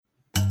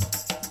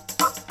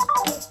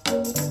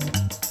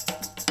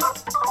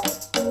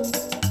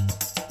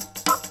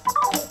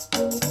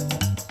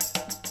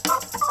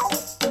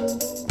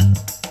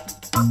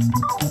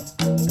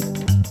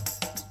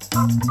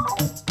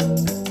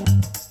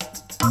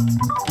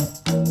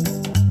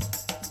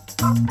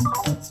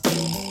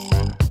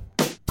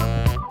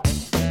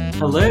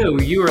Hello,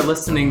 you are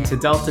listening to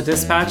Delta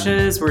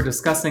Dispatches. We're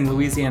discussing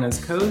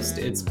Louisiana's coast,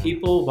 its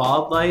people,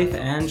 wildlife,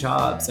 and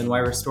jobs, and why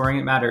restoring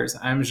it matters.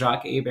 I'm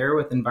Jacques Hebert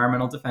with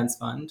Environmental Defense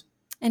Fund.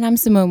 And I'm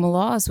Simone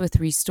Maloz with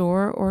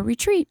Restore or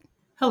Retreat.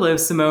 Hello,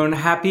 Simone.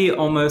 Happy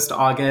almost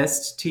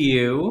August to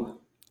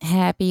you.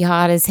 Happy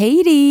hot as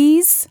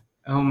Hades.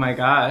 Oh my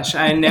gosh,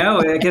 I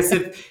know. I guess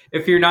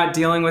if you're not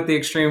dealing with the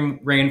extreme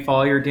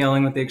rainfall, you're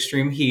dealing with the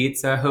extreme heat.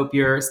 So I hope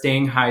you're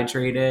staying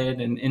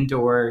hydrated and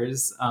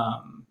indoors.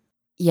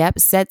 Yep,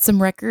 set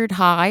some record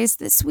highs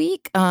this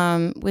week,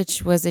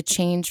 which was a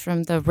change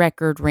from the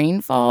record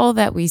rainfall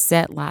that we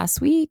set last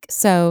week.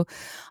 So,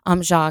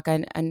 Jacques,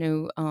 I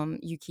know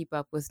you keep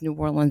up with New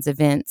Orleans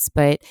events,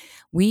 but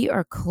we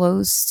are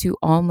close to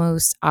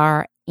almost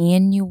our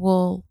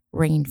annual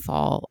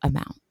rainfall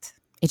amount.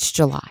 It's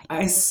July.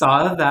 I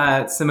saw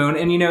that, Simone.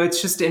 And,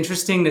 it's just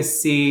interesting to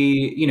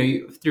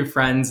see, through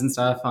friends and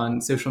stuff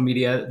on social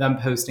media, them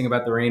posting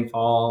about the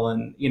rainfall.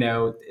 And,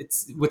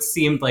 it's what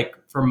seemed like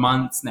for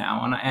months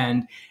now on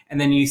end.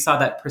 And then you saw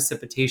that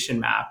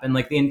precipitation map and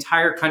like the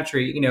entire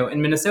country,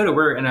 in Minnesota,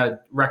 we're in a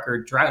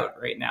record drought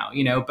right now,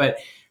 but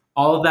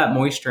all of that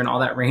moisture and all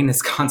that rain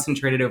is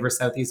concentrated over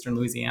southeastern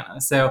Louisiana.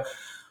 So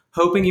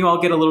hoping you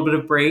all get a little bit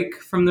of break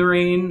from the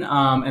rain,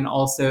 and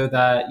also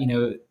that,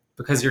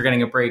 because you're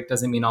getting a break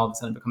doesn't mean all of a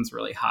sudden it becomes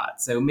really hot.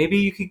 So maybe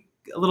you could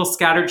a little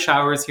scattered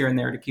showers here and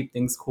there to keep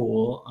things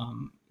cool.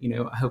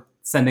 I hope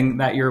sending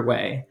that your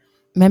way.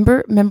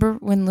 Remember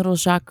when little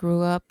Jacques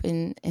grew up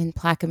in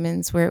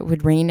Plaquemines, where it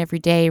would rain every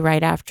day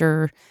right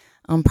after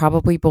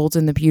probably Bold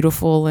and the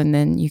Beautiful, and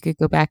then you could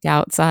go back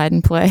outside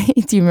and play.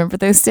 Do you remember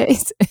those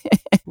days?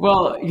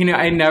 Well,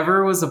 I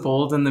never was a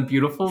Bold and the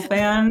Beautiful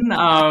fan.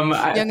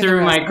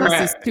 Through my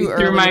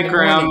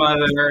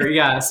grandmother,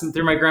 yes,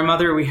 through my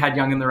grandmother, we had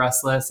Young and the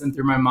Restless, and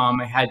through my mom,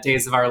 I had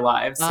Days of Our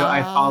Lives. So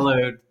I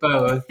followed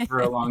both for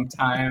a long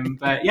time.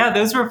 But yeah,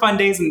 those were fun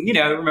days, and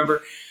I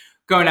remember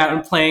going out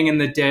and playing in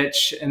the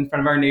ditch in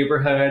front of our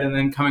neighborhood and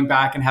then coming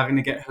back and having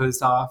to get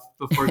hosed off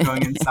before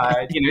going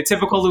inside.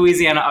 Typical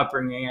Louisiana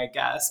upbringing, I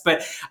guess.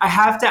 But I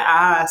have to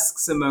ask,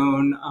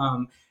 Simone,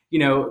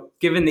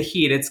 given the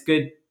heat, it's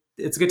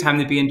a good time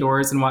to be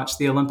indoors and watch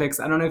the Olympics.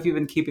 I don't know if you've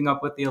been keeping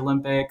up with the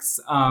Olympics.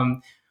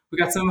 We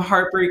got some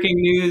heartbreaking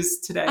news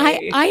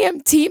today. I am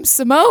Team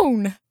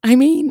Simone. I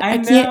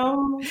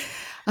know.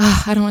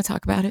 I don't want to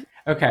talk about it.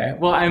 Okay.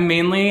 Well, I'm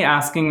mainly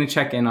asking to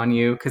check in on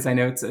you because I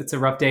know it's a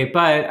rough day,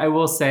 but I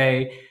will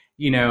say,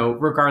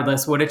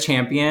 regardless, what a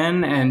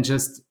champion and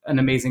just an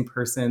amazing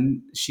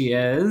person she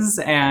is.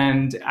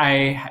 And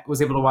I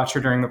was able to watch her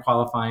during the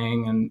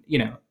qualifying, and,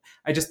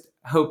 I just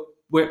hope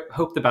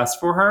the best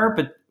for her,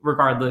 but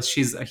regardless,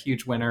 she's a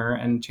huge winner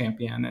and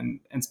champion and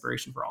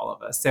inspiration for all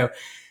of us. So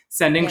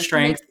sending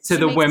strength to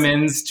the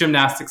women's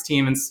gymnastics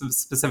team and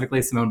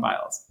specifically Simone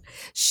Biles.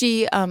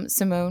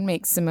 Simone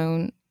makes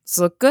Simone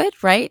look good,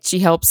 right? She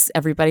helps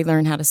everybody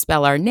learn how to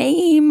spell our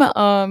name.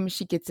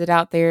 She gets it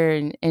out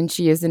there, and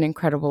she is an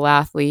incredible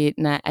athlete.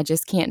 And I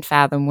just can't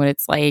fathom what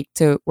it's like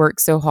to work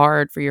so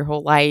hard for your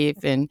whole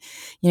life. And,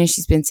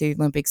 she's been to the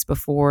Olympics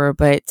before,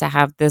 but to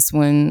have this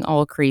one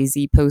all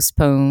crazy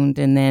postponed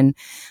and then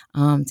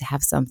to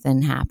have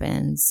something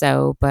happen.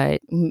 So, but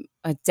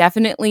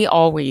definitely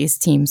always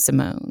Team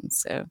Simone.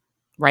 So.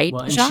 Right.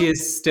 Well, and she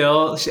is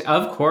still,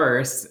 of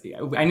course.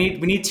 We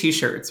need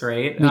T-shirts,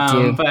 right? We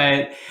do.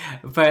 But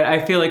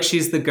I feel like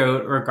she's the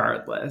GOAT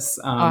regardless,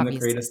 the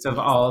greatest of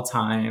all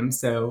time.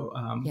 So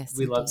yes,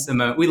 we love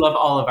Simone. We love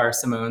all of our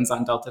Simones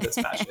on Delta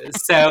Dispatches.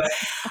 So,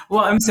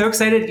 well, I'm so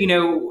excited.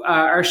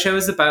 Our show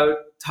is about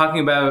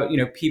talking about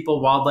people,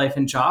 wildlife,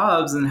 and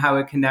jobs, and how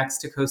it connects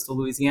to coastal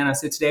Louisiana.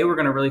 So today we're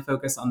going to really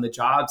focus on the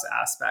jobs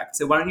aspect.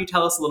 So why don't you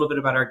tell us a little bit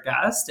about our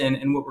guest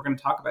and what we're going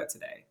to talk about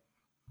today?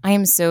 I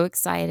am so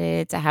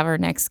excited to have our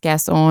next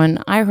guest on.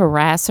 I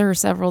harass her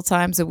several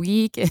times a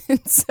week.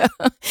 And so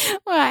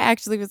I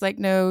actually was like,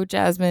 no,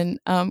 Jasmine,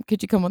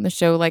 could you come on the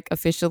show like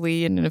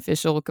officially in an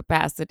official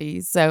capacity?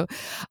 So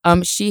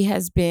she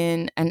has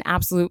been an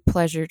absolute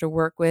pleasure to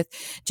work with.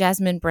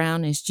 Jasmine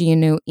Brown is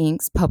GNO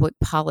Inc.'s public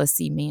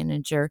policy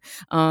manager.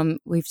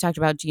 We've talked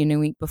about GNO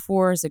Inc.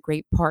 before as a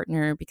great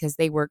partner because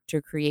they work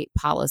to create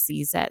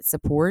policies that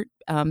support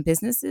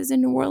businesses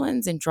in New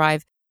Orleans and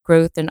drive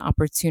growth and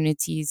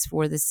opportunities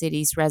for the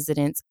city's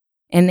residents.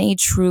 And they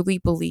truly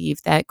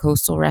believe that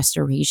coastal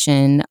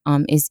restoration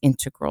is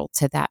integral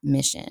to that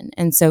mission.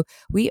 And so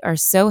we are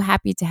so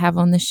happy to have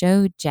on the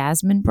show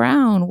Jasmine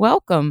Brown.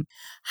 Welcome.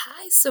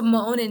 Hi,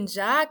 Simone and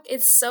Jacques.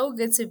 It's so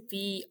good to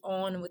be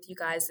on with you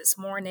guys this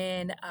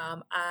morning.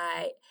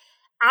 I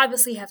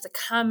obviously have to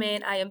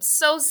comment. I am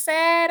so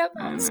sad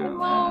about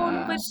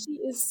Simone, but she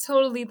is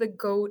totally the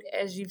GOAT,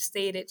 as you've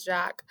stated,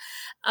 Jacques.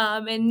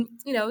 And,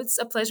 it's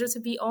a pleasure to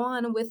be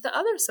on with the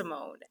other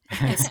Simone.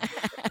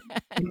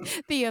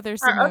 The other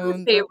Simone. Our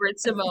other favorite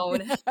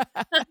Simone.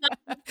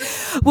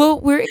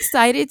 Well, we're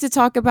excited to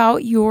talk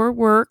about your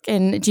work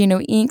and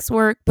GNO Inc.'s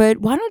work, but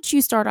why don't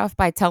you start off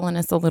by telling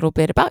us a little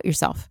bit about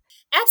yourself?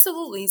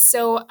 Absolutely.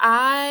 So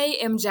I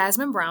am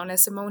Jasmine Brown.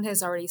 As Simone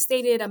has already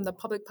stated, I'm the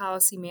public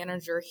policy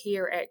manager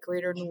here at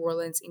Greater New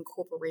Orleans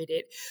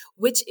Incorporated,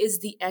 which is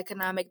the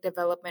economic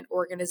development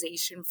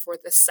organization for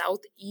the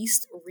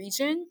Southeast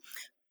region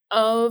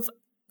of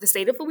the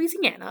state of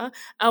Louisiana,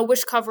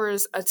 which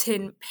covers a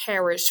 10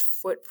 parish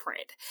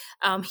footprint.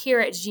 Here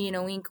at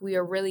GNO Inc., we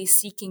are really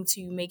seeking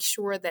to make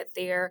sure that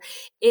there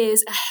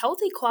is a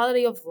healthy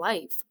quality of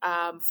life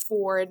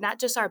for not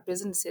just our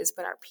businesses,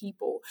 but our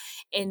people.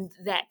 And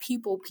that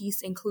people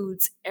piece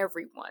includes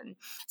everyone.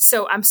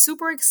 So I'm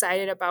super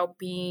excited about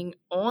being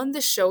on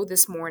the show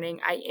this morning.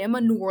 I am a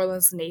New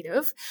Orleans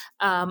native,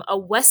 a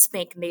West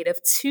Bank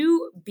native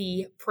to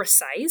be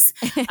precise.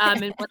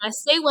 And when I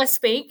say West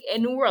Bank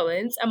and New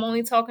Orleans, I'm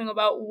only talking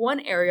about one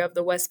area of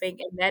the West Bank,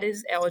 and that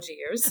is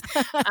Algiers.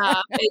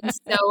 And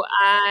so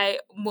I,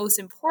 most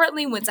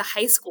importantly, went to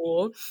high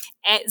school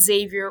at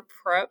Xavier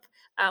Prep,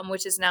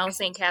 which is now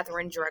St.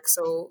 Catherine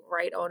Drexel,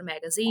 right on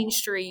Magazine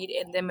Street,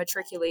 and then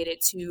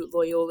matriculated to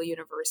Loyola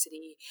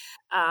University.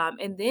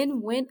 And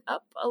then went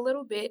up a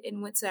little bit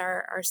and went to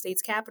our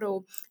state's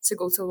capital to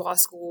go to law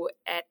school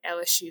at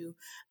LSU.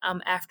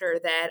 After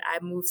that,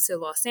 I moved to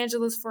Los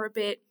Angeles for a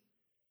bit.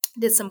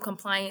 Did some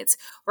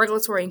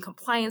regulatory and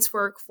compliance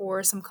work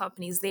for some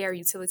companies there,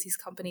 utilities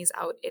companies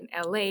out in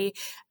LA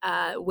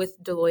with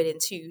Deloitte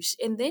and Touche,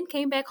 and then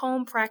came back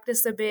home,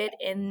 practiced a bit,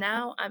 and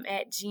now I'm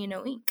at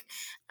GNO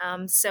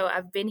Inc. So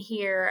I've been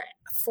here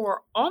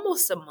for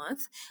almost a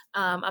month.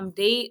 I'm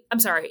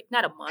sorry,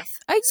 not a month.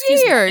 A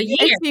year.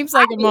 It seems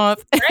like a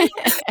month. Right?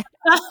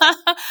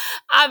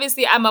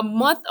 Obviously, I'm a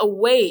month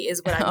away,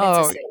 is what I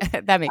meant to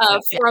say. That makes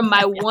sense. From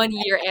my 1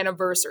 year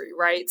anniversary,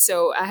 right?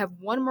 So I have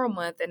one more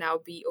month, and I'll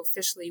be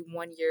officially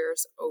 1 year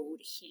old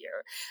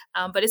here.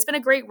 But it's been a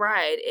great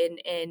ride,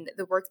 and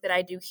the work that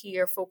I do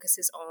here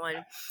focuses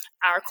on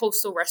our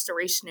coastal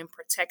restoration and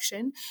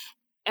protection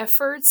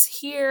efforts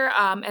here,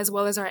 as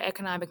well as our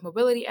economic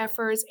mobility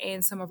efforts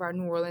and some of our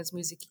New Orleans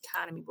music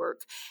economy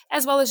work,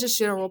 as well as just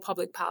general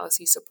public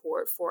policy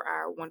support for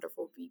our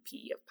wonderful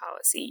VP of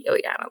Policy,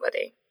 Ileana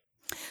Lede.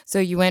 So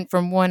you went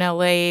from one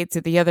LA to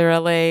the other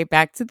LA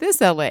back to this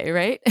LA,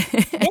 right?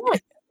 Yes,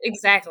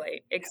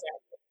 exactly.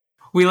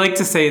 We like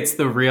to say it's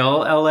the real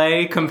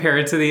LA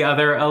compared to the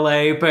other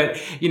LA,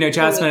 but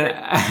Jasmine,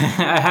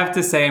 I have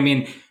to say,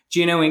 GNO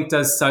Inc.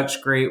 does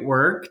such great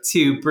work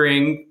to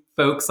bring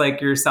folks like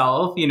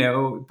yourself,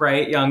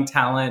 bright young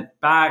talent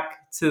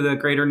back to the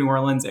greater New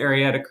Orleans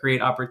area to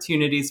create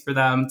opportunities for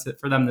them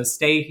to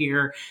stay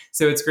here.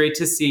 So it's great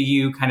to see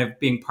you kind of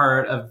being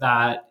part of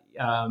that,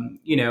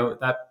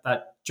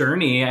 that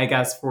journey, I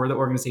guess, for the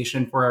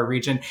organization, for our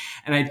region.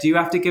 And I do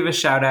have to give a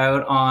shout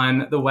out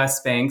on the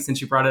West Bank,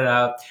 since you brought it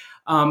up.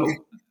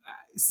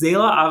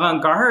 Zela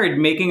Avant-Garde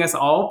making us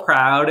all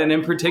proud, and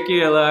in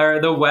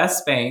particular, the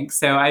West Bank.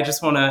 So I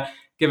just want to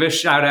give a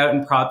shout out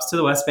and props to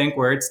the West Bank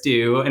where it's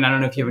due. And I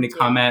don't know if you have any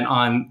comment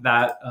on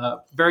that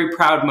very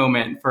proud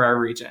moment for our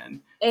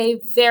region. A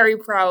very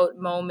proud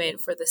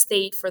moment for the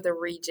state, for the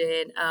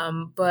region,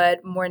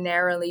 but more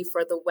narrowly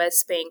for the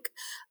West Bank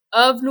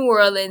of New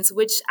Orleans,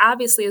 which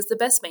obviously is the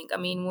best bank.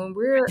 When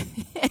we're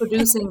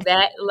producing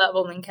that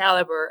level and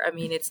caliber,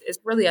 it's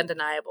really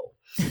undeniable.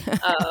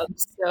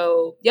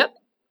 So, yep.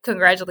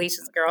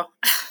 Congratulations, girl.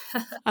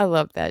 I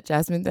love that,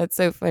 Jasmine. That's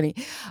so funny.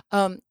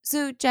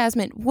 So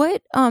Jasmine,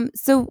 what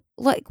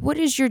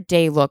does your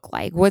day look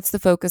like? What's the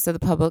focus of the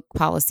public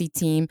policy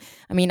team?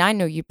 I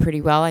know you pretty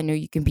well. I know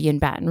you can be in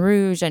Baton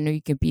Rouge. I know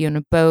you can be on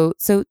a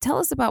boat. So tell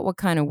us about what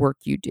kind of work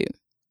you do.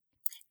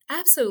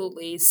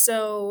 Absolutely.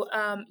 So,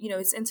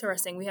 it's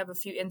interesting. We have a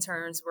few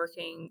interns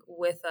working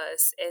with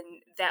us,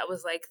 and that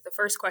was like the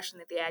first question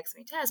that they asked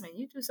me, Jasmine,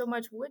 you do so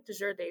much. What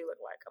does your day look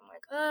like? I'm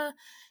like,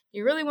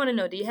 you really want to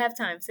know? Do you have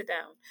time? Sit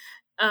down.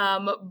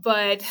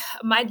 But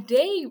my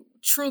day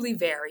truly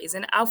varies,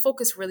 and I'll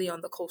focus really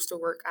on the coastal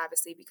work,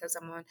 obviously, because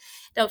I'm on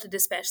Delta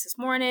Dispatch this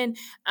morning.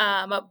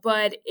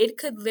 But it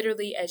could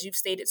literally, as you've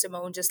stated,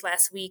 Simone, just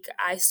last week,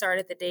 I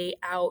started the day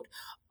out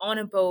on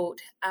a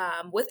boat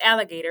with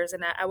alligators,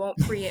 and I won't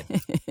preempt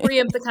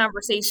the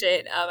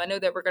conversation. I know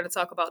that we're going to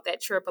talk about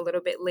that trip a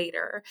little bit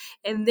later.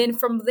 And then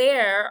from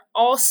there,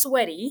 all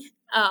sweaty,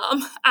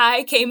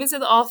 I came into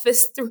the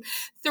office,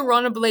 threw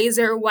on a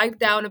blazer, wiped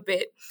down a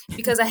bit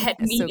because I had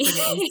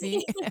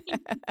meetings.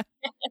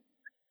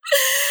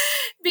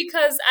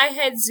 Because I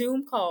had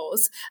Zoom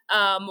calls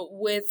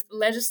with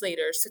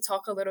legislators to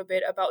talk a little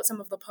bit about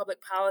some of the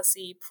public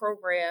policy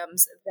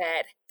programs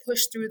that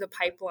pushed through the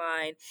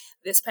pipeline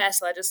this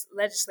past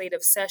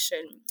legislative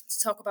session, to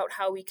talk about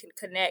how we can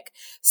connect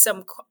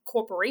some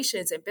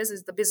corporations and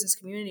the business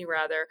community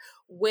rather,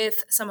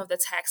 with some of the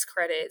tax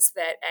credits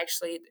that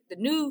actually the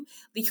newly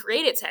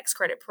created tax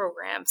credit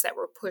programs that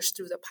were pushed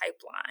through the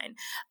pipeline.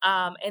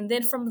 And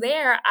then from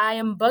there, I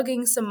am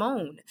bugging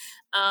Simone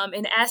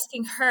and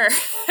asking her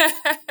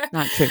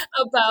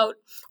about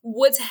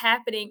what's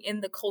happening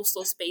in the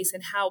coastal space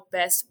and how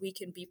best we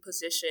can be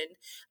positioned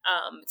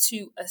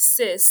to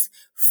assist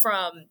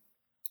from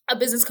a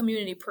business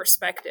community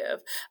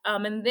perspective.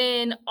 And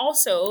then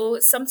also,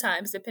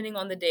 sometimes, depending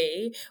on the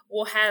day,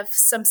 we'll have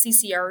some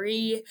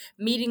CCRE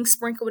meetings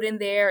sprinkled in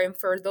there. And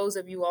for those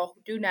of you all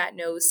who do not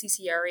know,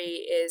 CCRE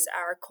is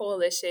our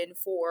Coalition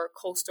for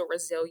Coastal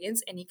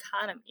Resilience and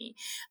Economy.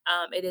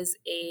 It is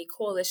a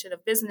coalition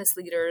of business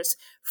leaders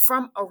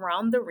from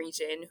around the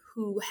region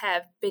who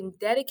have been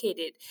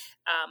dedicated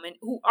and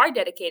who are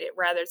dedicated,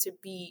 rather, to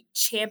be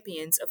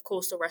champions of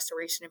coastal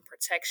restoration and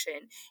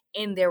protection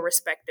in their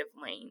respective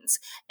lanes.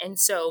 And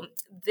so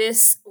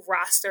this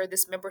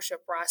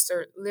membership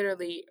roster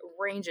literally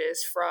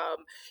ranges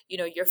from,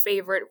 your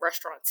favorite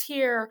restaurants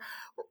here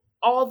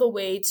all the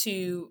way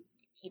to,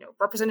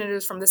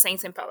 representatives from the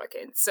Saints and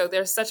Pelicans. So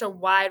there's such a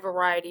wide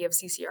variety of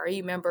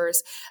CCRE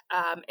members.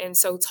 And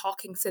so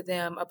talking to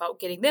them about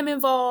getting them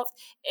involved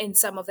in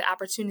some of the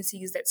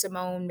opportunities that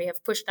Simone may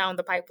have pushed down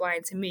the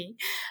pipeline to me.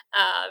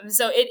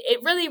 So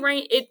it really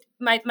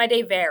my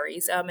day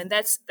varies. And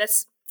that's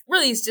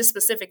really is just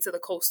specific to the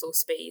coastal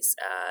space.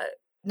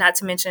 Not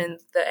to mention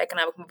the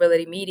economic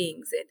mobility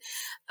meetings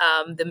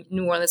and the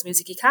New Orleans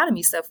music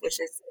economy stuff, which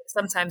is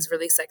sometimes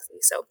really sexy.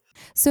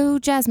 So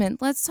Jasmine,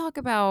 let's talk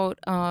about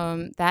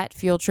that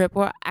field trip.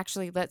 Or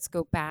actually, let's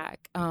go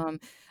back.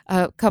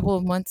 A couple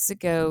of months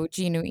ago,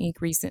 GNO Inc.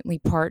 recently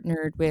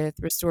partnered with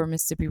Restore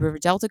Mississippi River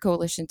Delta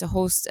Coalition to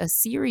host a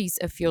series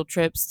of field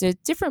trips to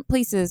different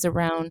places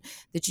around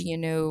the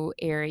GNO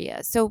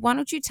area. So why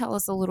don't you tell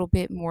us a little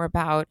bit more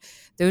about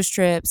those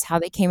trips, how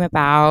they came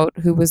about,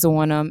 who was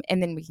on them,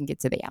 and then we can get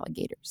to the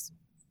alligators.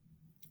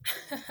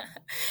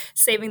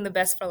 Saving the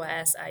best for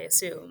last, I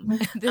assume.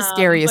 The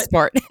scariest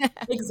part.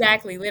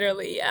 Exactly,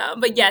 literally.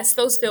 But yes,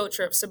 those field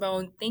trips,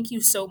 Simone, thank you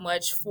so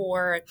much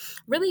for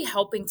really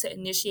helping to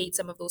initiate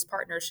some of those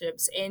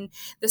partnerships. In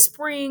the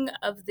spring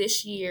of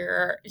this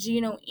year,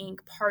 GNO Inc.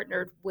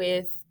 partnered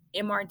with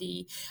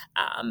MRD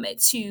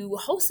to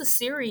host a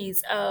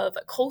series of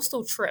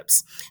coastal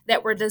trips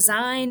that were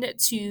designed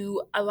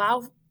to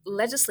allow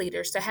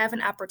legislators to have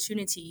an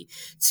opportunity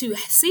to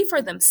see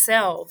for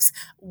themselves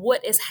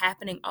what is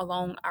happening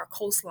along our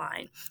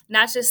coastline,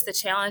 not just the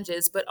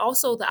challenges, but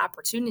also the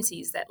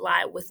opportunities that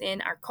lie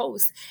within our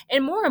coast.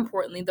 And more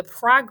importantly, the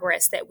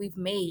progress that we've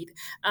made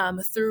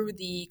through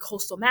the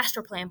coastal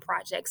master plan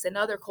projects and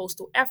other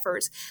coastal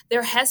efforts.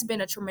 There has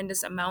been a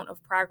tremendous amount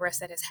of progress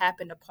that has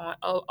happened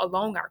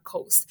along our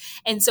coast.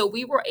 And so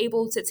we were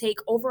able to take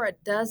over a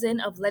dozen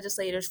of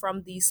legislators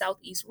from the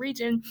Southeast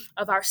region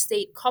of our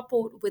state,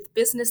 coupled with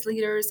business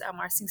leaders,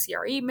 our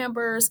CCRE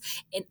members,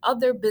 and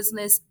other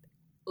business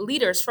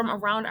leaders from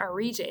around our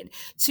region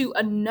to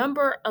a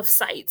number of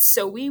sites.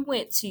 So we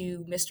went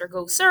to Mr.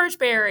 Go Surge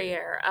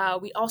Barrier.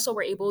 We also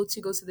were able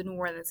to go to the New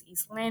Orleans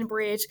East Land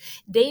Bridge,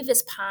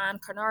 Davis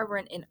Pond,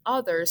 Carnarvon, and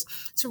others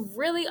to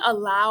really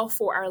allow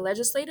for our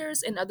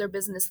legislators and other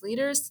business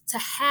leaders to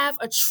have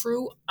a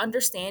true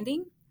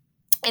understanding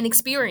and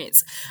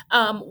experience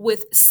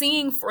with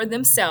seeing for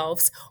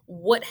themselves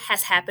what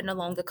has happened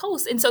along the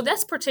coast. And so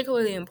that's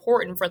particularly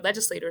important for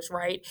legislators,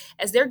 right?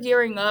 As they're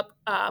gearing up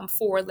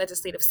for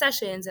legislative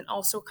sessions and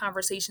also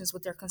conversations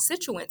with their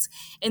constituents,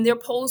 and they're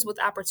posed with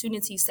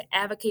opportunities to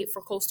advocate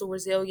for coastal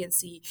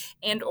resiliency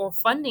and or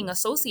funding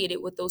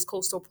associated with those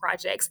coastal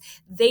projects.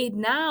 They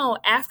now,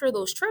 after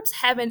those trips,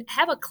 have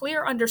a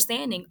clear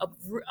understanding of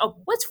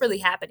what's really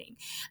happening.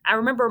 I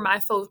remember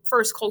my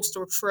first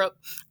coastal trip,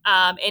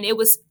 and it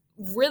was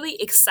really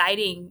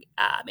exciting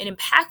and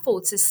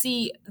impactful to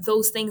see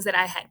those things that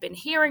I had been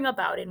hearing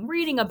about and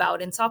reading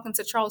about and talking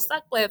to Charles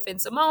Sutcliffe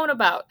and Simone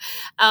about.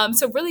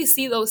 So really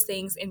see those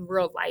things in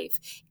real life.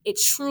 It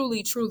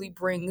truly, truly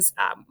brings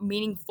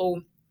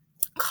meaningful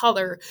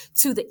color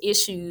to the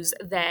issues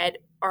that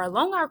are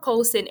along our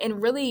coast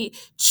and really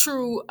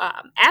true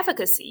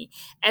advocacy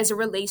as it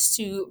relates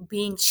to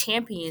being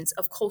champions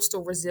of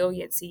coastal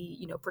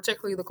resiliency,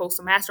 particularly the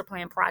coastal master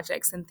plan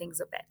projects and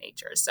things of that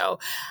nature. So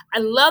I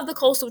love the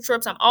coastal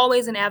trips. I'm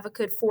always an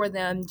advocate for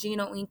them.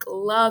 GNO Inc.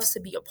 loves to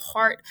be a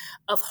part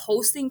of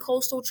hosting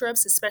coastal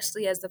trips,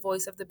 especially as the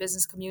voice of the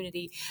business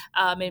community,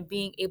 and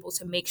being able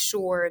to make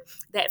sure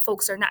that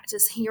folks are not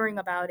just hearing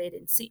about it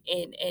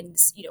and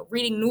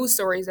reading news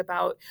stories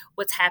about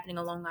what's happening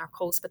along our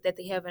coast, but that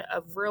they have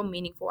a real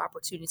meaningful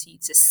opportunity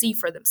to see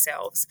for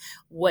themselves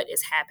what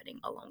is happening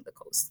along the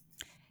coast.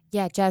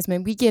 Yeah,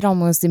 Jasmine, we get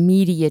almost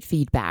immediate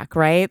feedback,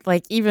 right?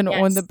 Like even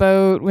Yes. on the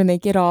boat, when they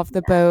get off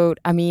the boat.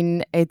 I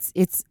mean, it's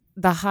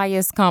the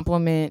highest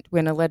compliment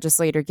when a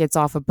legislator gets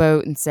off a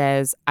boat and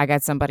says, I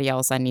got somebody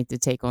else I need to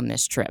take on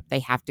this trip. They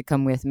have to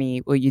come with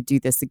me. Will you do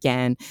this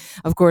again?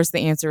 Of course,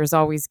 the answer is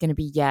always going to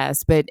be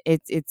yes, but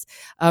it's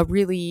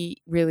really,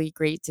 really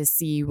great to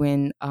see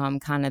when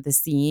kind of the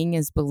seeing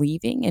is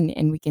believing,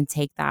 and we can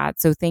take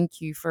that. So thank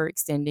you for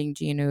extending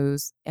GNO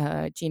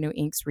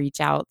Inc.'s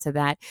reach out to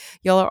that.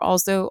 Y'all are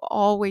also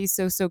always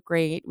so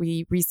great.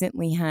 We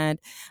recently had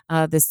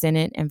the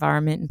Senate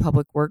Environment and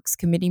Public Works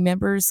Committee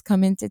members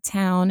come into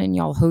town down and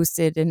y'all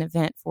hosted an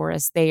event for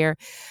us there.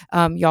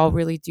 Y'all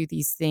really do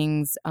these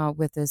things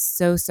with us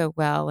so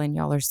well, and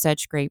y'all are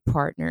such great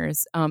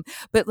partners.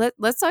 But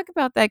let's talk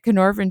about that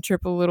Carnarvon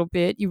trip a little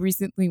bit. You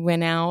recently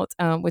went out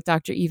with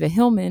Dr. Eva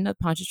Hillman of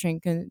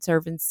Pontchartrain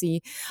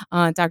Conservancy.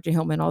 Dr.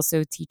 Hillman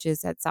also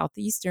teaches at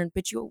Southeastern,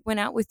 but you went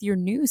out with your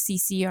new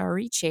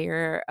CCRE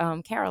chair,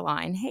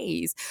 Caroline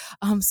Hayes.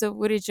 So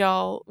what did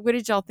y'all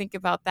think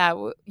about that?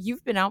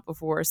 You've been out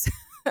before, so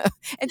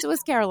and so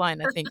was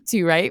Caroline, I think,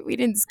 too, right? We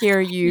didn't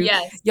scare you.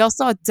 Yes. Y'all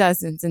saw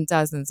dozens and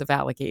dozens of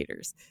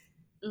alligators.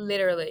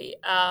 Literally.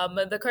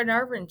 The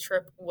Carnarvon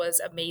trip was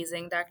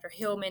amazing. Dr.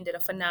 Hillman did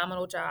a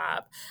phenomenal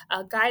job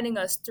guiding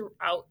us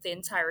throughout the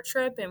entire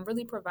trip and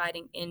really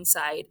providing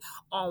insight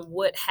on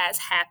what has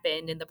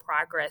happened and the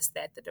progress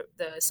that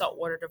the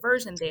saltwater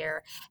diversion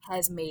there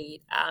has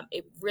made.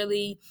 It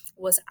really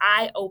was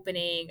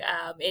eye-opening.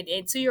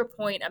 And to your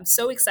point, I'm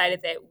so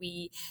excited that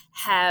we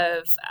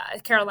have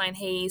Caroline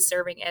Hayes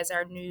serving as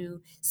our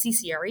new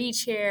CCRE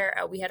chair.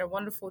 We had a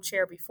wonderful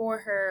chair before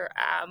her,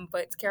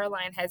 but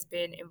Caroline has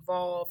been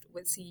involved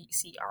with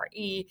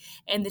CCRE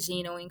and the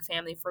Gene Owing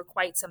family for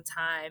quite some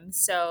time.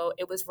 So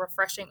it was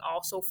refreshing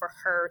also for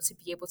her to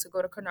be able to go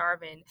to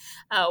Carnarvon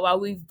while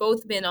we've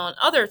both been on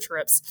other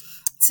trips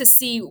to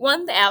see,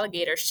 one, the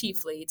alligators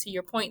chiefly. To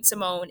your point,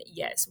 Simone,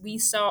 yes, we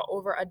saw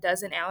over a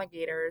dozen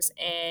alligators,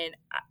 and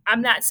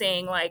I'm not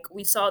saying like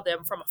we saw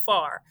them from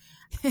afar.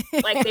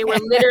 Like they were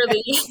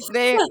literally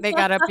they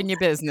got up in your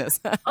business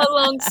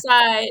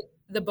alongside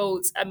the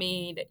boats. I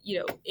mean,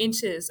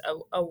 inches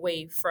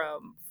away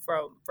from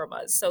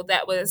us. So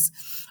that was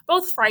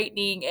both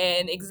frightening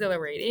and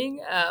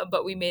exhilarating,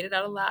 but we made it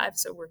out alive,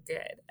 so we're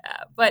good.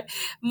 But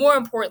more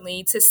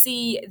importantly, to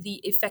see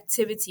the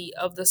effectivity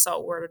of the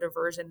saltwater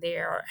diversion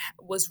there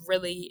was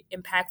really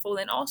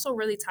impactful and also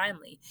really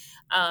timely,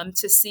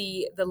 to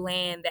see the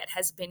land that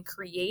has been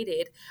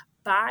created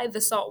by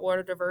the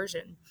saltwater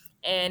diversion.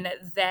 And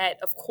that,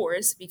 of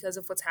course, because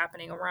of what's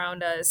happening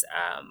around us,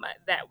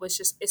 that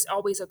was it's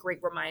always a great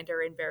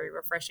reminder and very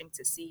refreshing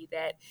to see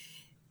that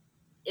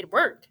it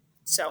worked.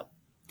 So,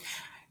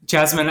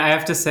 Jasmine, I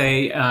have to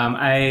say,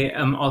 I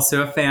am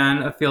also a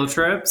fan of field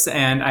trips,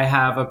 and I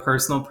have a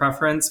personal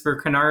preference for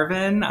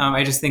Carnarvon.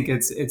 I just think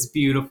it's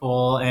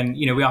beautiful, and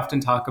we often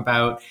talk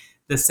about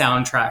the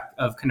soundtrack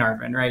of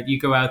Carnarvon, right? You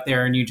go out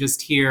there and you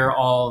just hear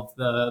all of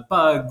the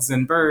bugs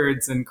and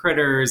birds and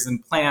critters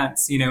and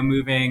plants,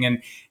 moving,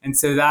 and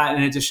so that,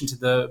 in addition to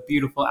the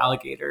beautiful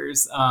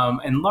alligators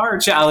and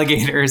large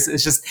alligators, it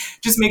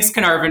just makes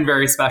Carnarvon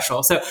very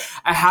special. So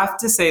I have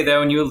to say,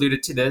 though, and you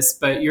alluded to this,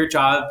 but your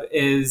job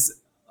is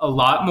a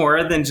lot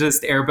more than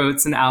just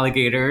airboats and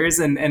alligators.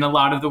 And a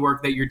lot of the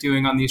work that you're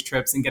doing on these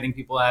trips and getting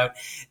people out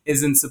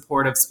is in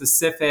support of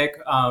specific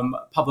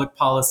public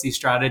policy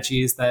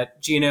strategies that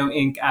GNO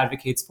Inc.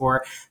 advocates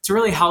for to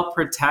really help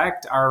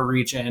protect our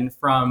region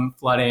from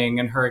flooding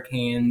and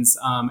hurricanes,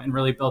 and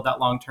really build that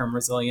long-term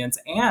resilience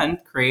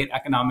and create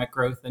economic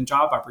growth and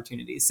job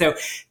opportunities. So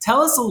tell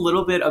us a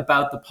little bit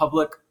about the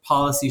public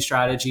policy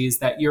strategies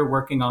that you're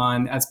working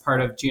on as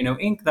part of GNO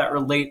Inc. that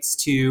relates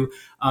to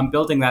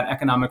building that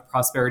economic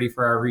prosperity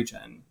for our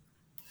region.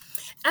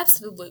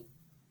 Absolutely.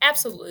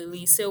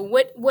 So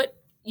what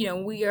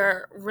we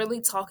are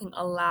really talking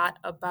a lot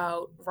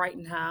about right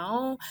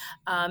now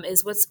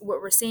is what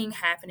we're seeing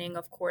happening,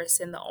 of course,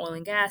 in the oil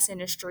and gas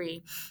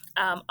industry,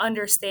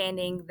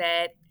 understanding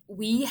that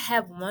we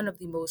have one of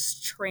the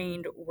most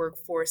trained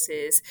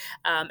workforces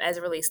as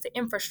it relates to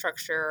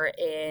infrastructure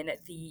and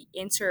the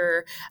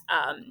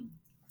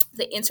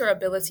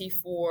interability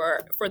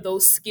for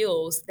those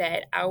skills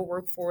that our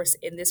workforce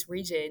in this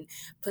region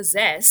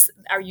possess.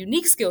 Our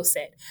unique skill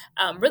set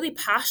really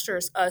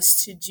postures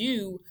us to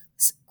do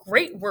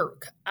great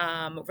work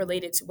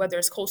related to whether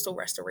it's coastal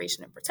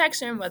restoration and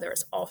protection, whether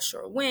it's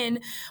offshore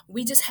wind.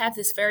 We just have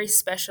this very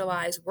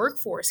specialized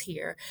workforce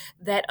here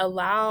that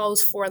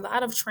allows for a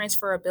lot of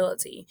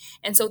transferability.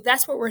 And so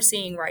that's what we're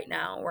seeing right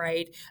now,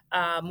 right?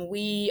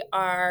 We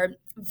are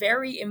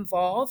very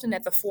involved and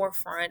at the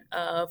forefront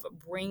of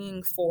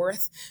bringing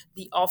forth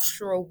the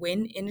offshore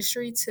wind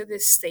industry to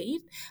this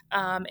state.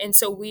 And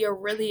so we are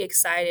really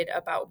excited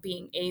about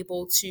being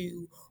able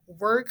to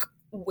work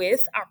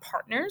with our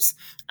partners,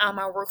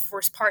 our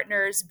workforce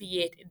partners,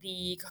 be it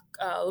the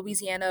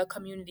Louisiana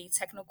Community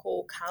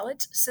Technical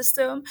College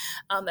System,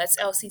 that's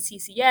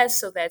LCTCS,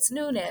 so that's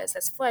Nunes,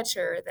 that's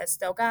Fletcher, that's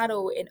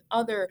Delgado, and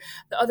the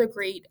other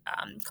great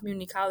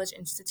community college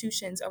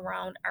institutions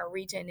around our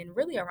region and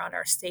really around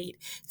our state,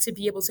 to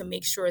be able to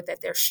make sure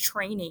that there's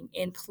training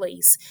in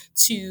place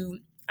to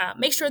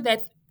make sure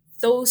that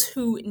those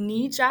who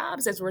need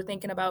jobs, as we're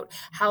thinking about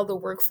how the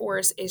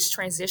workforce is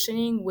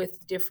transitioning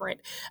with different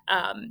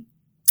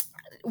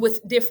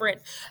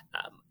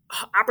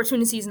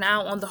opportunities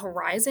now on the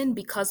horizon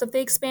because of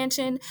the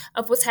expansion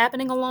of what's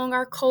happening along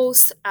our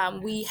coast.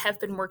 We have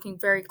been working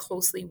very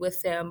closely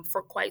with them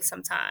for quite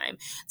some time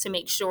to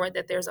make sure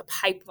that there's a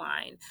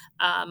pipeline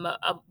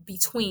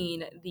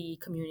between the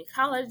community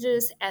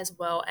colleges as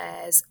well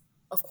as,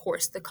 of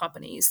course, the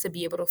companies to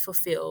be able to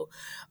fulfill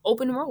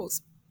open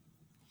roles.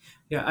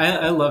 Yeah,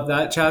 I love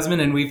that, Jasmine.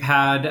 And we've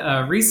had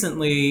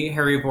recently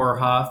Harry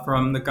Vorhoff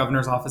from the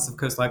Governor's Office of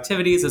Coastal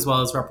Activities, as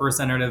well as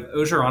Representative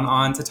Ogeron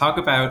on to talk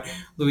about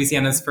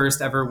Louisiana's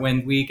first ever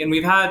Wind Week. And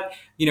we've had,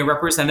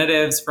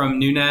 representatives from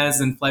Nunez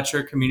and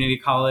Fletcher community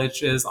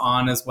colleges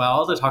on as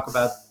well to talk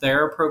about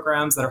their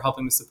programs that are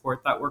helping to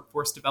support that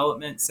workforce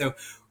development. So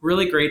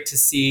really great to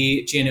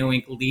see GNO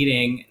Inc.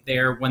 leading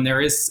there when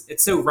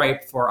it's so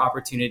ripe for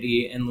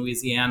opportunity in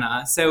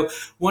Louisiana. So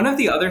one of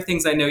the other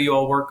things I know you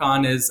all work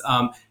on is,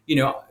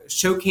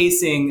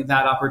 showcasing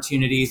that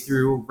opportunity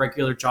through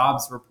regular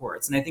jobs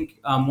reports. And I think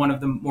one of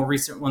the more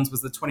recent ones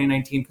was the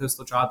 2019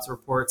 Coastal Jobs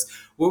Reports.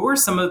 What were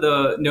some of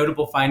the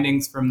notable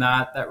findings from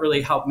that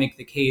really helped make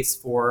the case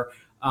for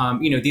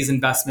these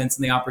investments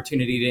and the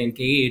opportunity to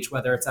engage,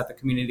 whether it's at the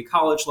community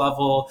college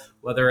level,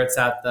 whether it's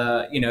at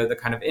the, the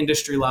kind of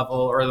industry level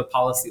or the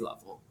policy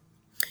level?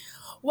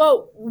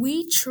 Well,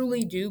 we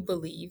truly do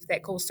believe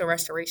that coastal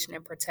restoration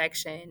and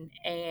protection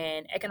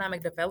and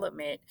economic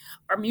development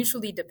are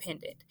mutually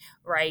dependent,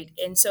 right?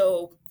 And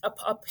so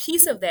a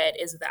piece of that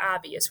is the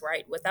obvious,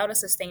 right? Without a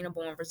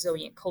sustainable and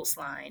resilient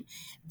coastline,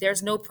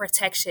 there's no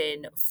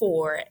protection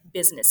for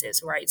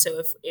businesses, right?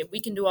 So if we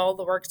can do all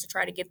the work to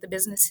try to get the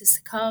businesses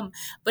to come,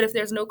 but if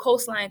there's no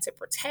coastline to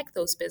protect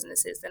those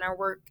businesses, then our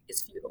work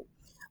is futile.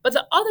 But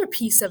the other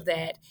piece of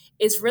that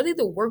is really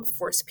the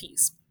workforce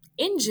piece.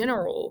 In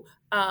general,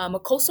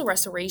 coastal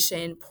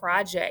restoration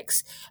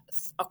projects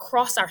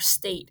across our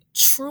state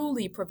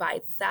truly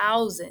provide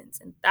thousands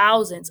and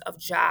thousands of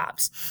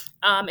jobs.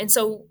 And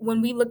so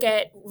when we look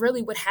at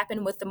really what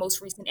happened with the most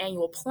recent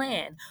annual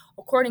plan,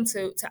 according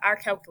to our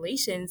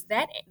calculations,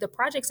 that the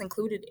projects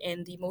included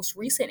in the most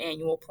recent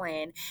annual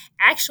plan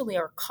actually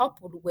are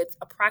coupled with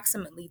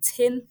approximately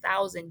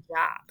 10,000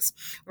 jobs,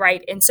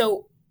 right? And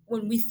so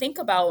when we think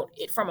about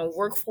it from a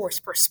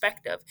workforce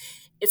perspective,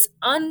 it's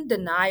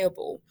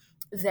undeniable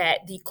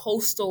that the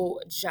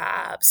coastal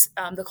jobs,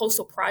 the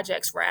coastal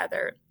projects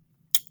rather,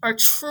 are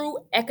true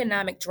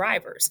economic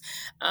drivers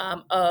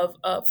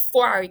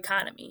for our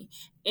economy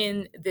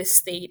in this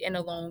state and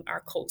along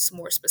our coasts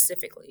more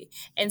specifically.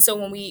 And so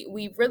when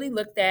we really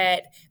looked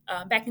at,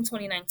 back in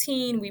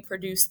 2019, we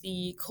produced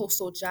the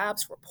Coastal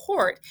Jobs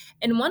Report.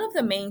 And one of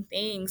the main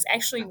things,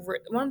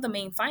 one of the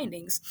main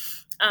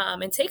findings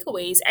and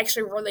takeaways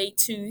actually relate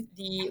to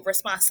the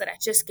response that I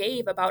just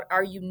gave about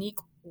our unique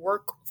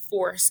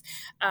workforce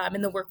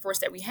and the workforce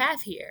that we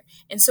have here.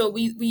 And so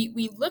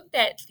we looked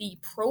at the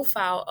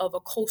profile of a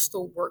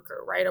coastal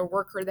worker, right? A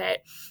worker that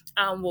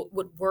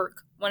would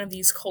work one of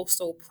these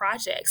coastal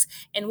projects.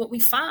 And what we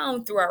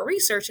found through our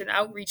research and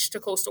outreach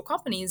to coastal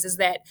companies is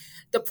that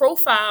the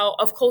profile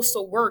of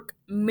coastal work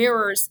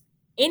mirrors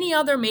any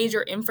other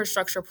major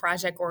infrastructure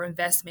project or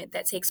investment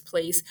that takes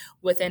place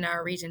within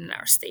our region and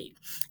our state.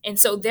 And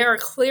so there are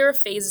clear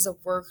phases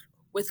of work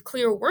with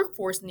clear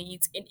workforce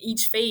needs in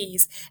each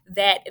phase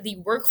that the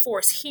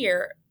workforce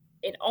here,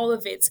 in all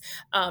of its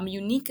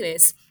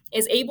uniqueness,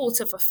 is able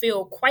to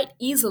fulfill quite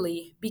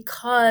easily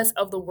because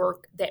of the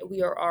work that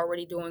we are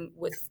already doing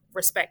with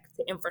respect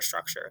to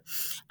infrastructure.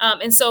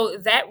 And so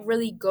that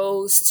really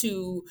goes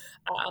to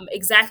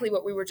exactly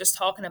what we were just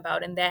talking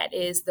about, and that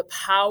is the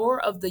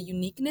power of the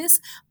uniqueness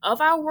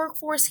of our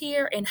workforce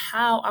here and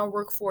how our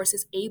workforce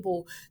is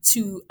able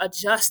to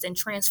adjust and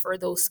transfer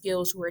those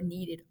skills where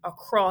needed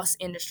across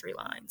industry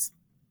lines.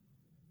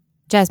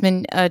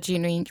 Jasmine,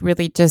 GNO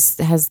really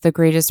just has the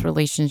greatest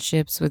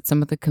relationships with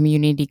some of the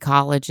community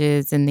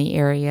colleges in the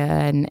area,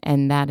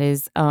 and that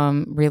is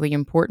really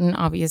important,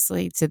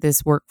 obviously, to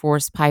this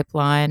workforce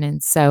pipeline.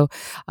 And so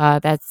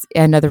that's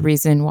another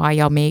reason why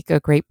y'all make a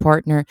great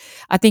partner.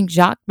 I think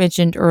Jacques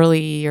mentioned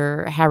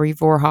earlier Harry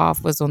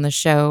Vorhoff was on the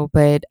show,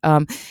 but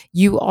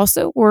you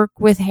also work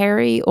with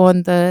Harry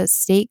on the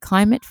State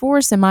Climate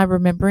Force. Am I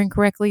remembering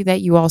correctly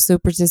that you also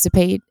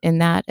participate in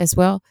that as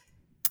well?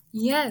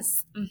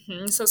 Yes.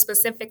 So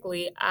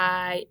specifically,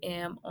 I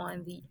am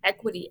on the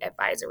Equity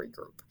Advisory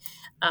Group,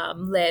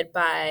 led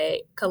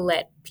by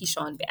Colette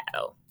Pichon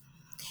Battle.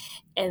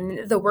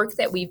 And the work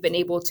that we've been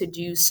able to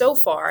do so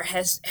far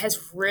has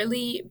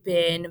really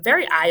been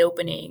very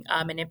eye-opening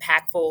and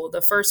impactful.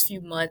 The first few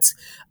months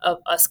of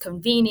us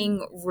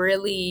convening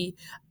really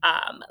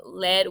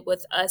led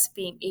with us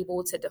being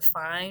able to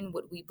define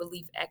what we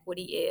believe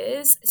equity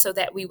is so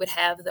that we would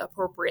have the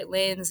appropriate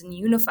lens and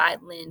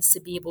unified lens to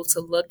be able to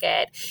look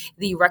at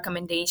the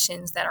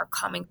recommendations that are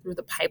coming through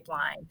the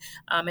pipeline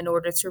in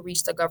order to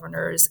reach the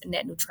governor's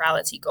net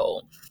neutrality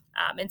goal.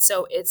 And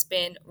so it's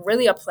been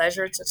really a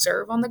pleasure to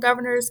serve on the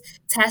governor's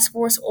task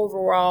force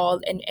overall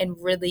and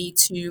really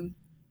to,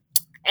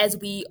 as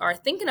we are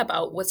thinking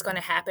about what's going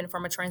to happen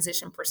from a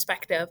transition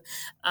perspective,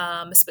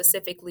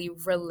 specifically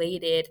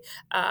related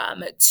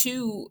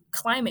to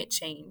climate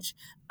change.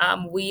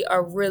 We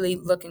are really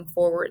looking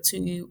forward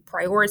to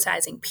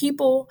prioritizing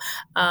people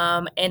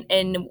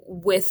and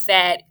with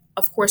that,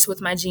 of course,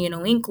 with my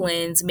GNO Inc.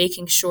 lens,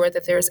 making sure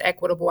that there's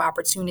equitable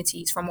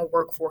opportunities from a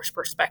workforce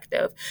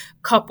perspective,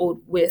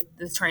 coupled with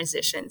the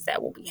transitions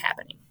that will be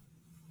happening.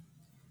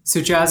 So,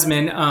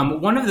 Jasmine,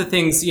 one of the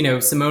things,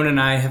 Simone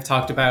and I have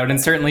talked about, and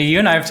certainly you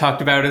and I have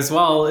talked about as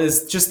well,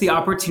 is just the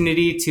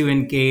opportunity to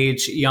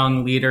engage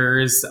young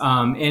leaders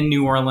in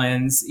New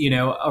Orleans,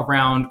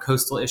 around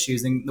coastal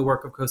issues and the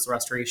work of coastal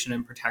restoration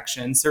and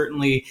protection.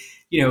 Certainly,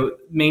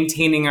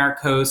 maintaining our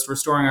coast,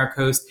 restoring our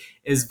coast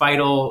is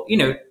vital,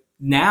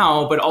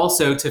 now, but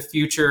also to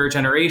future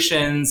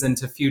generations and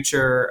to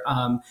future,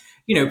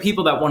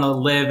 people that want to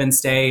live and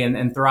stay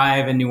and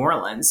thrive in New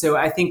Orleans. So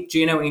I think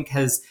GNO Inc.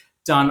 has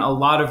done a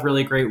lot of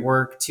really great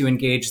work to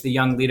engage the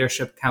Young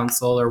Leadership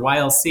Council, or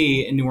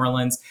YLC, in New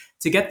Orleans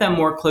to get them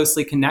more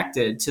closely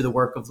connected to the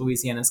work of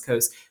Louisiana's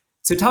coast.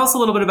 So tell us a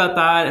little bit about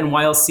that and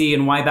YLC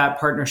and why that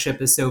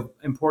partnership is so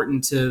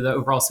important to the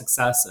overall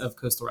success of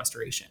coastal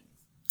restoration.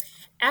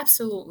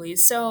 Absolutely.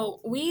 So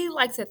we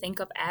like to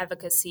think of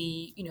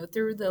advocacy,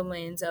 through the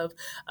lens of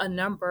a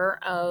number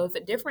of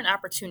different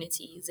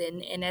opportunities.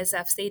 And as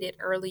I've stated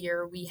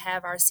earlier, we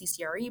have our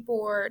CCRE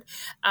board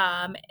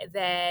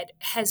that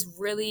has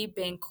really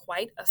been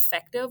quite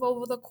effective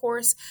over the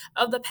course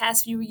of the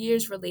past few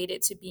years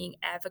related to being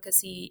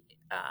advocacy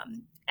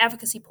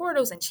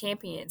portals and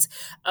champions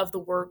of the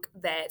work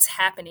that's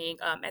happening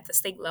at the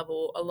state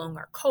level along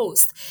our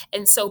coast.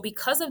 And so,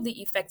 because of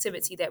the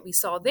effectivity that we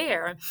saw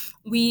there,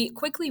 we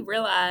quickly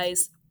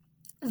realized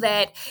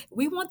that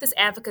we want this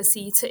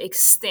advocacy to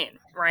extend,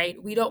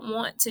 right? We don't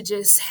want to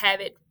just have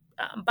it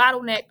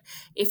bottlenecked,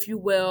 if you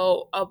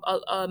will,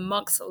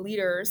 amongst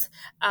leaders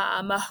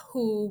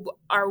who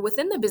are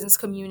within the business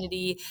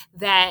community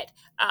that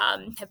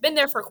have been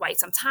there for quite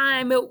some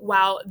time.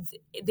 While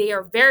they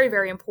are very,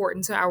 very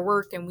important to our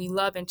work and we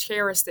love and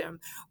cherish them,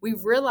 we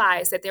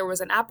realized that there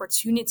was an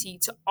opportunity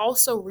to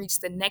also reach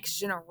the next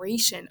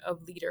generation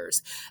of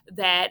leaders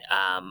that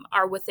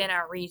are within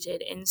our region.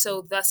 And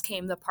so thus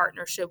came the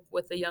partnership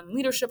with the Young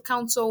Leadership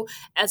Council,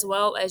 as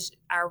well as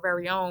our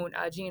very own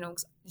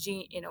GNO's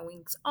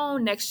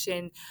own Next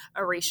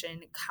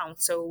Generation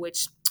Council,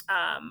 which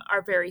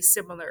are very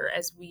similar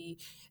as we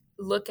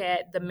look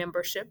at the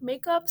membership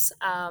makeups.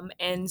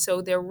 And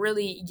so they're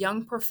really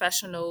young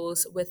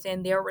professionals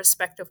within their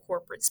respective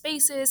corporate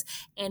spaces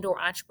and or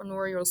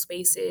entrepreneurial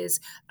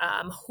spaces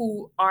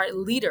who are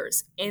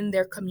leaders in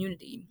their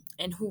community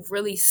and who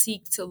really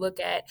seek to look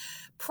at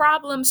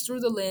problems through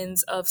the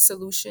lens of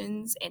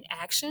solutions and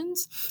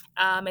actions.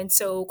 And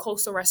so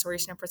coastal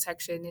restoration and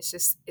protection is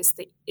just,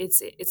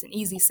 it's an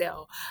easy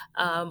sell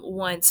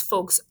once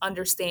folks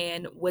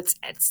understand what's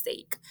at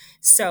stake.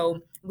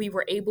 So we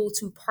were able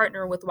to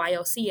partner with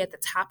YLC at the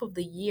top of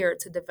the year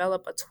to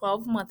develop a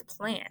 12-month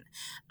plan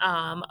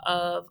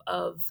of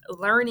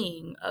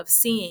learning, of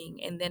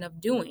seeing, and then of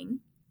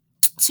doing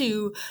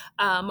to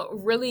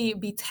really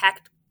be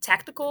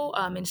tactical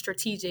and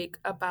strategic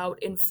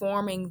about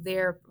informing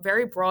their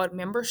very broad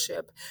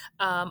membership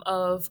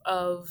of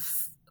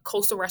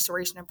coastal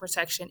restoration and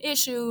protection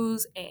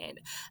issues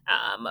and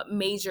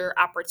major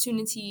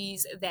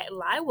opportunities that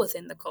lie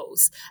within the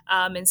coast.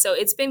 And so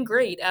it's been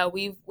great.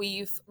 We've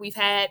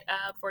had,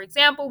 for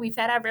example, we've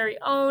had our very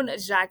own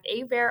Jacques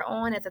Hebert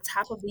on at the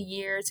top of the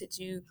year to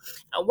do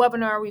a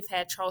webinar. We've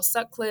had Charles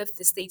Sutcliffe,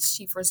 the state's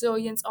chief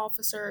resilience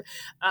officer.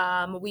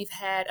 We've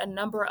had a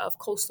number of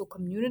coastal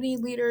community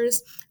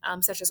leaders,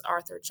 such as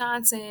Arthur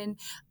Johnson,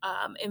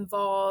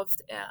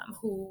 involved,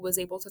 who was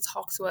able to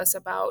talk to us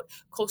about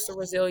coastal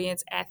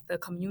resilience at the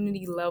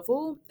community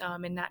level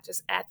and not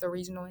just at the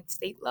regional and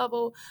state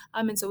level.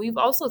 And so we've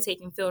also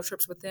taken field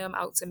trips with them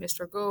out to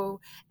Mr. Go,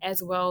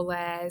 as well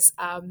as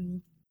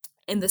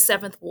in the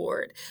 7th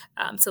Ward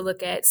to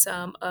look at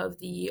some of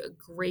the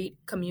great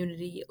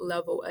community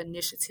level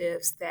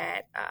initiatives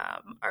that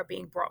are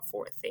being brought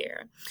forth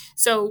there.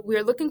 So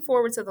we're looking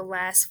forward to the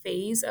last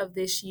phase of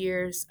this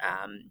year's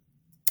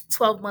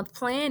 12-month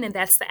plan, and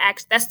that's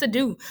the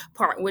do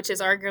part, which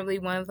is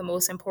arguably one of the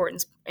most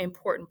important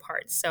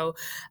parts. So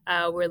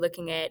we're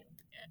looking at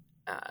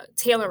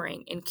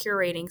tailoring and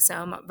curating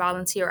some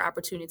volunteer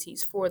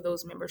opportunities for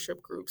those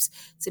membership groups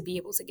to be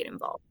able to get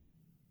involved.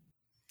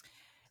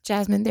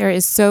 Jasmine, there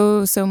is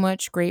so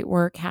much great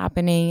work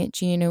happening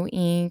at GNO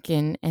Inc.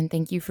 And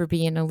thank you for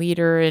being a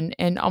leader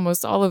in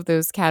almost all of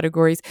those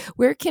categories.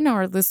 Where can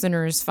our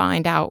listeners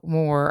find out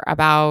more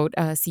about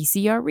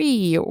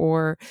CCRE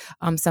or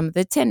some of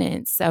the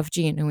tenets of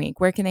GNO Inc.?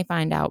 Where can they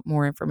find out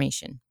more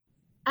information?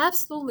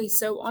 Absolutely.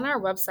 So on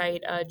our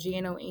website,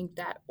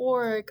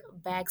 gnoinc.org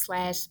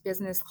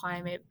 /business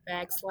climate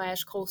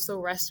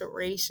 /coastal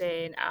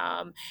restoration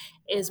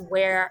is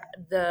where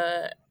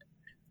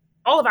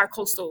all of our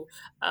coastal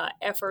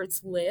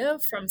efforts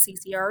live, from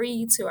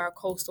CCRE to our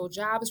coastal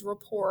jobs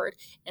report,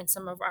 and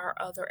some of our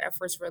other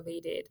efforts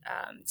related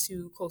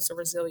to coastal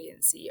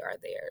resiliency are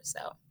there.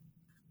 So.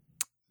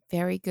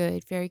 Very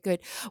good. Very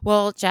good.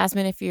 Well,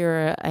 Jasmine, if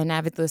you're an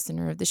avid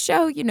listener of the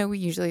show, we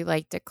usually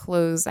like to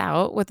close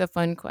out with a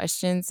fun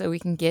question so we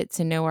can get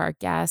to know our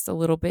guests a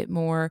little bit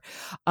more.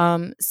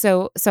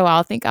 So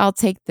I'll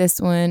take this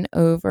one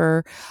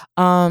over.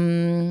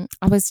 I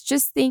was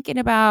just thinking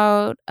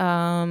about,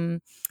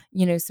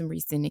 some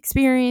recent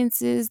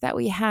experiences that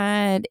we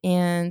had.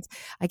 And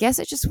I guess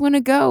I just want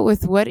to go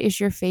with, what is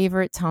your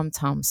favorite Tom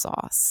Tom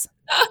sauce?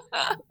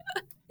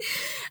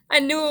 I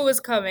knew it was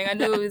coming. I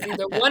knew it was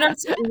either one or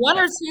two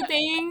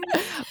things.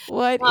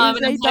 What is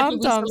And a I'm Tom happy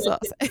we Tom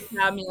selected sauce? the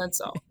Tom Yum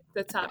sauce.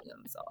 The Tom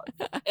Yum sauce.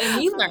 And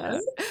we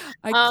learned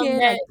I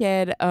that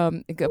kid.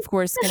 Of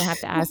course, gonna have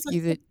to ask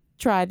you the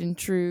tried and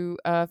true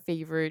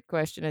favorite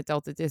question at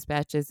Delta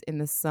Dispatches in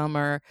the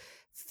summer.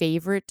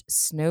 Favorite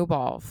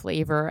snowball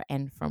flavor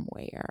and from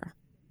where?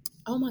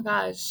 oh my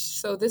gosh.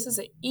 So this is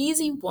an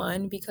easy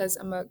one because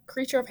I'm a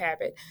creature of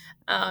habit.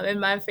 And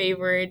my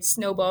favorite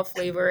snowball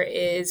flavor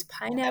is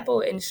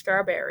pineapple and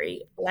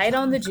strawberry, light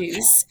on the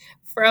juice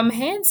from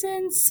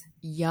Hanson's.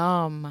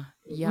 Yum,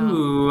 yum.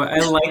 Ooh, I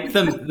like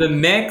the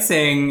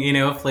mixing,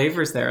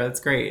 flavors there. That's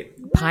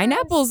great.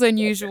 Pineapple's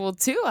unusual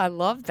too. I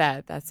love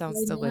that. That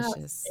sounds Yeah.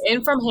 delicious.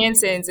 And from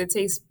Hanson's, it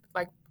tastes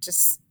like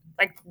just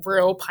like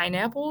real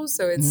pineapple.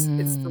 So it's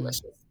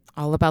delicious.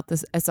 All about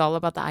this. It's all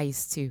about the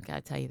ice too. Gotta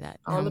tell you that.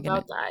 Now All I'm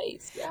about gonna. the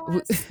ice.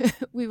 Yes.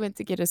 We went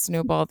to get a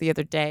snowball the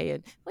other day,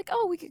 and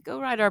oh, we could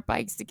go ride our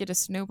bikes to get a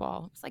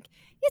snowball. It's like,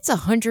 it's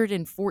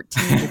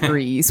 114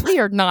 degrees. We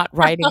are not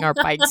riding our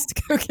bikes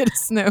to go get a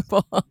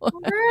snowball.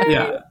 Right.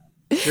 Yeah.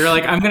 You're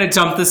like, I'm going to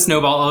dump the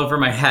snowball over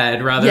my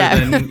head rather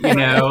than,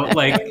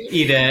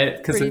 eat it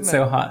because Pretty it's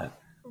so hot.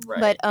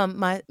 Right.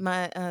 But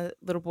my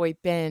little boy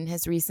Ben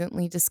has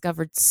recently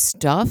discovered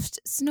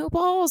stuffed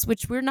snowballs,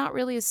 which we're not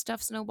really a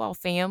stuffed snowball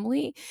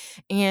family,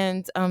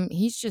 and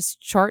he's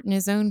just charting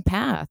his own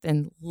path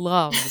and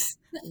loves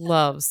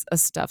a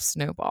stuffed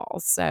snowball.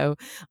 So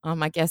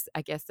I guess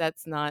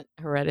that's not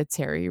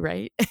hereditary,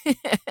 right?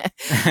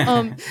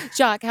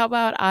 Jacques, how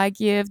about I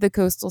give the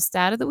coastal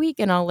stat of the week,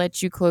 and I'll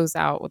let you close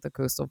out with the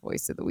coastal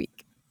voice of the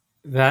week.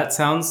 That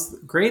sounds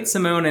great,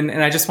 Simone.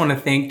 And I just want to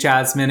thank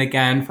Jasmine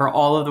again for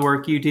all of the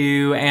work you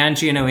do, and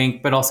GNO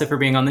Inc., but also for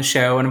being on the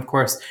show. And of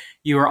course,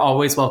 you are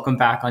always welcome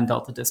back on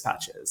Delta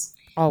Dispatches.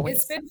 Always.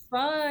 It's been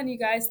fun, you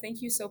guys.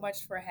 Thank you so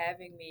much for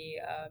having me.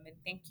 And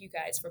thank you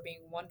guys for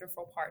being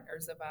wonderful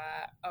partners of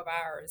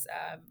ours.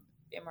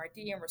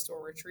 MRD and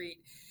Restore Retreat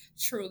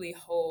truly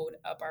hold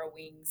up our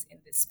wings in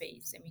this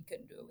space, and we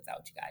couldn't do it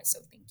without you guys. So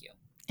thank you.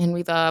 And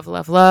we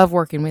love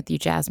working with you,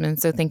 Jasmine.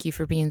 So thank you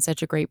for being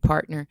such a great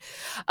partner.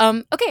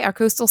 Okay, our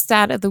coastal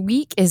stat of the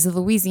week is the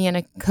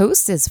Louisiana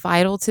coast is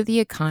vital to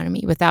the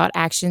economy. Without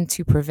action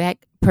to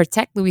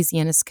protect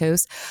Louisiana's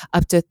coast,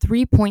 up to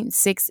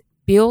 $3.6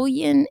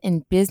 billion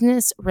in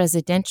business,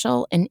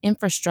 residential, and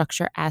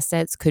infrastructure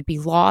assets could be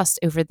lost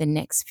over the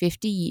next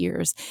 50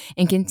 years,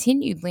 and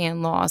continued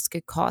land loss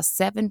could cost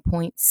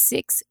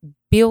 $7.6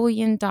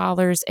 billion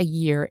a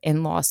year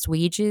in lost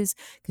wages,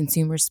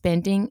 consumer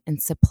spending,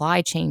 and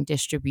supply chain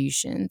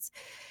distributions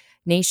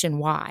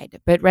nationwide.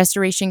 But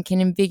restoration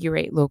can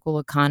invigorate local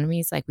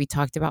economies, like we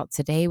talked about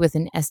today, with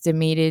an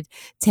estimated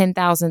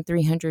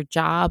 10,300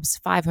 jobs,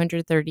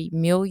 $530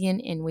 million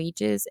in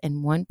wages,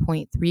 and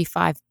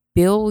 $1.35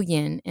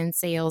 billion in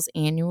sales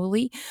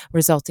annually,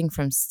 resulting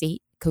from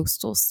state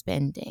coastal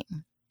spending.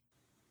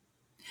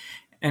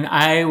 And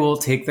I will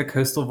take the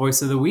coastal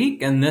voice of the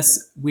week. And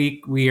this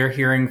week we are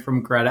hearing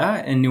from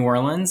Greta in New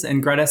Orleans.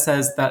 And Greta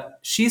says that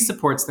she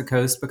supports the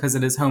coast because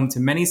it is home to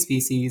many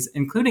species,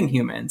 including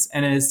humans,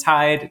 and it is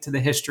tied to the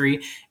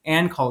history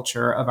and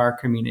culture of our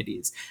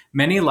communities.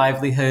 Many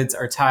livelihoods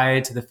are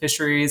tied to the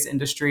fisheries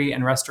industry,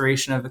 and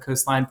restoration of the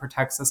coastline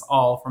protects us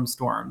all from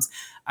storms.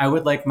 I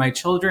would like my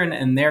children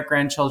and their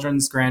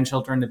grandchildren's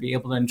grandchildren to be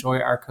able to enjoy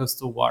our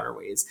coastal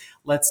waterways.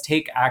 Let's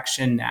take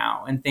action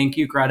now. And thank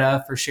you,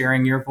 Greta, for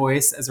sharing your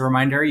voice. As a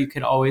reminder, you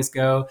could always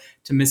go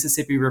to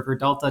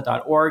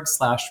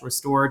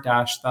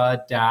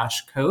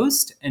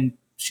MississippiRiverDelta.org/restore-the-coast and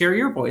share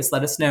your voice.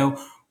 Let us know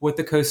what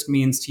the coast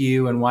means to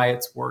you and why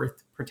it's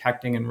worth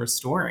protecting and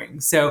restoring.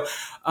 So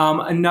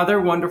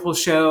another wonderful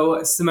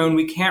show. Simone,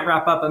 we can't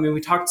wrap up. I mean, we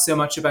talked so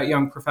much about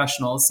young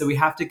professionals, so we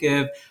have to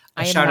give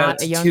a shout out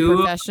to a young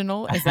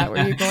professional. Is that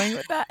where you're going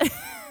with that?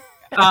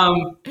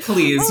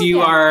 Please, okay.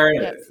 You are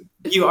yes.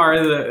 You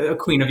are the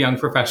queen of young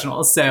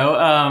professionals,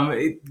 so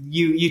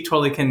you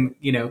totally can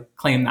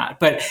claim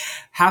that. But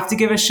have to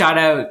give a shout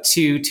out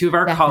to two of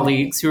our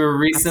colleagues who were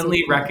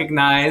recently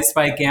recognized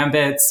by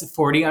Gambit's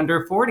 40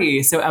 Under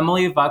 40. So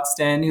Emily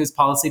Buxton, who's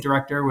policy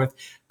director with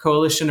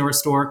Coalition to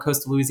Restore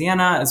Coastal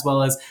Louisiana, as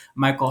well as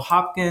Michael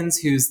Hopkins,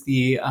 who's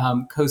the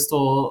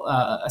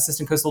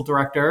assistant coastal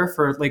director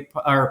for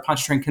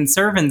Pontchartrain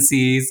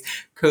Conservancy's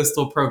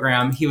coastal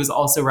program. He was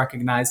also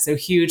recognized. So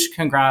huge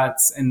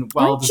congrats and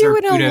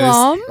well-deserved kudos. Aren't you an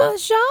alum,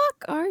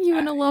 Jacques? Are you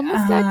an alum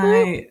of that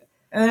group?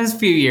 It was a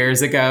few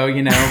years ago,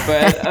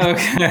 but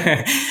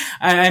okay.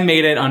 I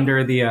made it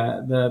under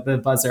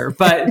the buzzer.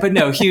 But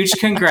no, huge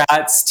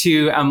congrats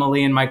to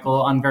Emily and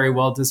Michael on very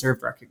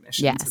well-deserved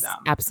recognition to them.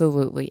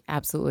 Absolutely.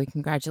 Absolutely.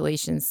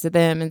 Congratulations to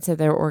them and to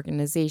their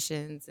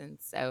organizations. And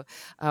so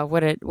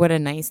what a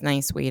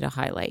nice way to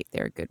highlight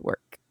their good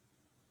work.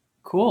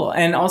 Cool.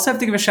 And also have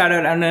to give a shout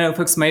out. I don't know if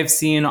folks might have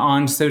seen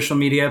on social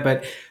media,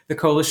 but the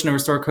Coalition to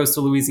Restore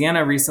Coastal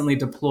Louisiana recently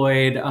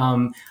deployed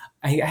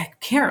I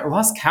can't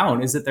lost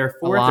count. Is it their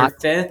fourth or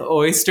fifth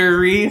oyster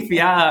reef?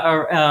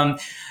 Yeah.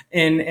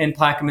 In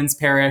Plaquemines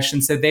Parish.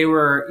 And so they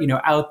were,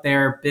 out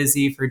there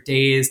busy for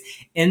days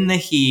in the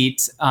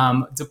heat,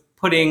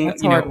 putting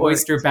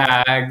oyster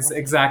bags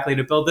exactly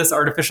to build this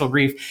artificial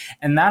reef.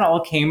 And that all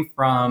came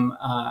from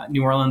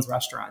New Orleans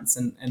restaurants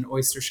and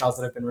oyster shells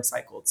that have been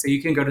recycled. So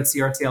you can go to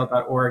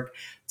crtl.org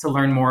to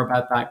learn more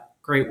about that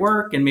great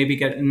work and maybe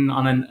get in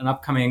on an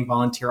upcoming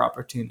volunteer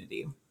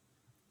opportunity.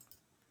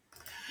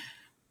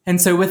 And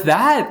so with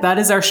that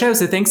is our show.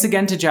 So thanks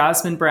again to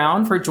Jasmine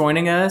Brown for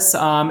joining us.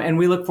 And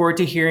we look forward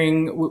to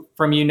hearing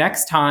from you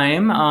next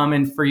time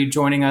and for you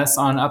joining us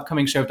on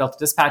upcoming show of Delta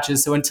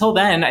Dispatches. So until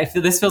then, I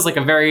feel this feels like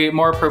a very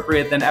more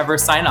appropriate than ever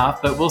sign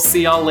off, but we'll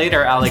see y'all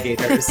later,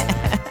 alligators.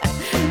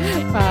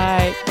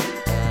 Bye.